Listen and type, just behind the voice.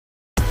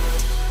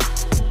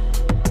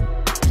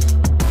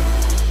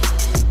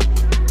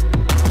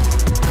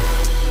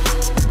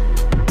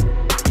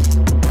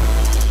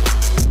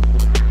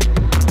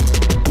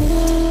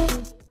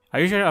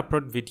usually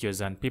upload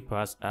videos and people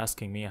are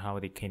asking me how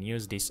they can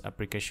use this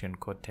application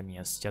called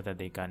Termius, so that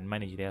they can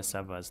manage their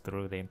servers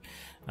through them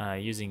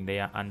using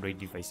their Android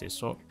devices.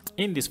 So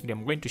in this video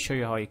I'm going to show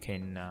you how you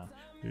can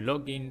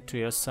log into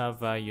your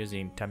server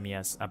using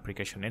Termius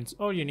application. And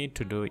all you need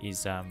to do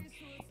is to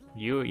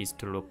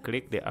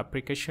click the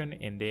application,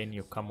 and then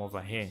you come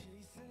over here,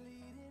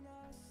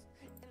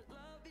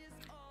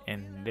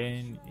 and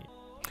then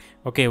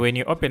okay, when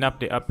you open up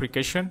the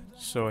application,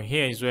 so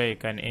here is where you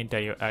can enter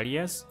your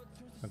alias.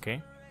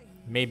 Okay,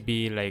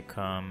 maybe like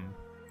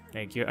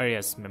your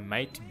alias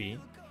might be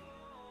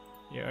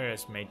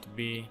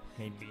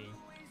maybe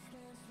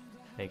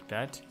like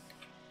that,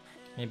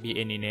 maybe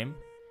any name.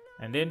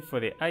 And then for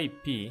the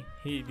IP,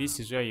 this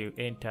is where you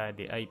enter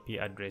the IP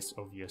address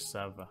of your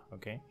server.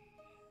 Okay,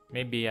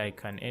 maybe I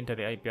can enter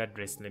the IP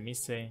address. Let me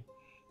say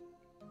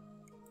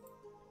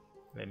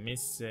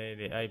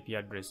the IP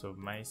address of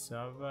my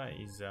server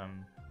is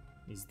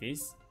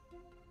this.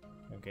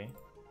 Okay,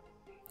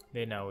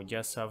 then I will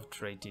just have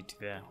to write it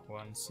there,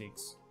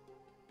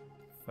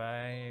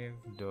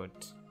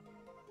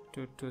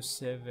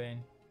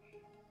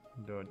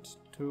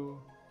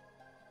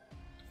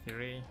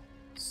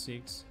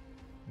 165.227.236.102.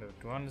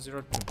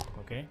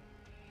 okay,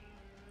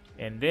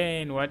 and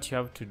then what you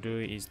have to do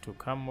is to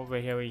come over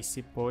here where you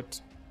see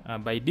port.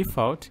 By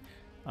default,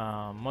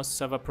 most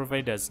server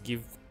providers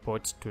give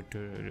port to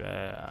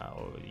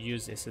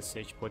use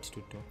SSH port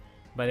 22,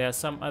 but there are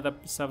some other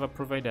server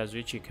providers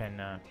which you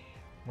can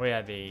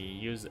where they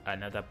use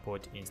another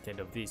port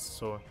instead of this,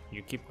 so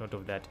you keep note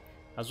of that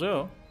as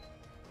well.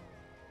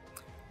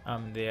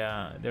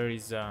 There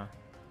is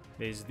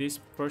this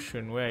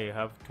portion where you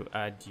have to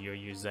add your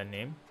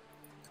username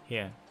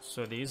here.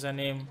 So the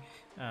username,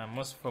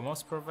 for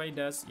most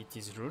providers it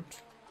is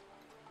root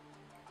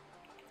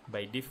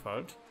by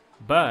default,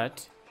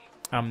 but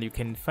you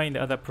can find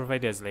other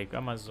providers like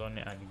Amazon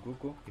and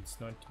Google,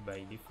 it's not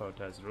by default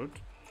as root,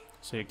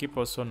 so you keep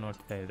also note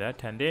like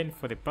that. And then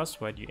for the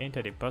password, you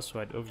enter the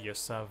password of your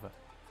server.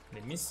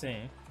 Let me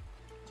say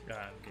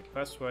the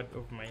password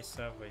of my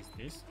server is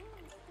this.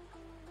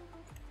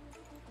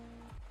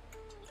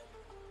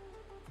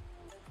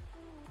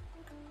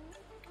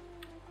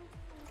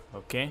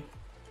 Okay,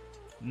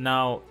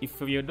 now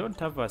if you don't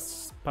have a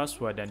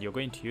password and you're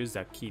going to use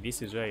a key,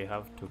 this is where you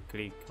have to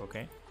click.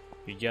 Okay,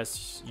 you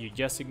just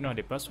ignore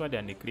the password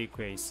and click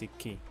where you see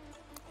key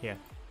here.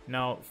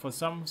 Now for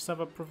some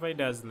server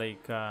providers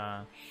like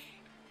let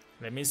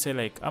me say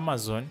like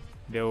Amazon,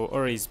 they will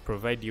always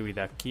provide you with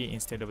a key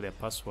instead of the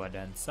password,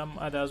 and some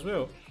others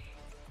will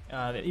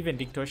even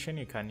DigitalOcean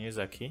you can use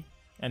a key,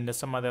 and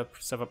some other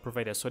server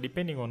providers. So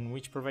depending on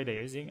which provider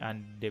you're using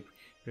and the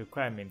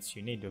requirements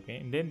you need. Okay,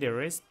 and then the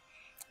rest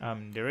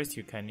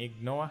you can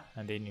ignore,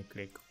 and then you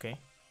click okay.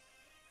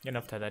 Then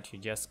after that you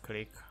just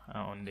click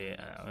on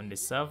the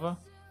server,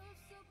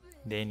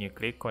 then you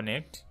click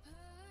connect.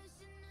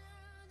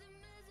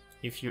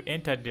 If you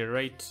enter the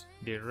right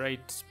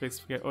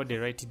specification or the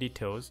right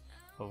details,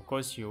 of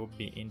course you will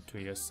be into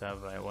your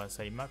server. Once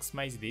I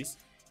maximize this,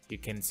 you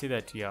can see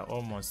that we are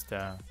almost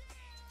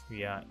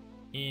we are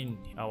in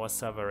our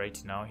server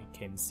right now. You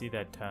can see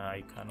that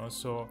I can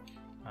also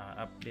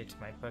update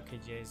my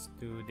packages,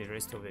 do the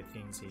rest of the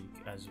things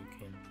as you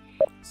can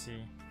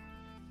see.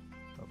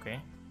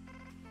 Okay,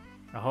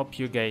 I hope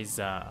you guys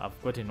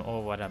have gotten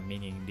all what I'm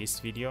meaning in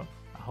this video.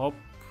 I hope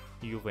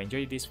you've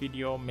enjoyed this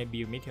video. Maybe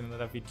you meet in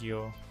another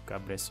video.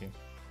 God bless you.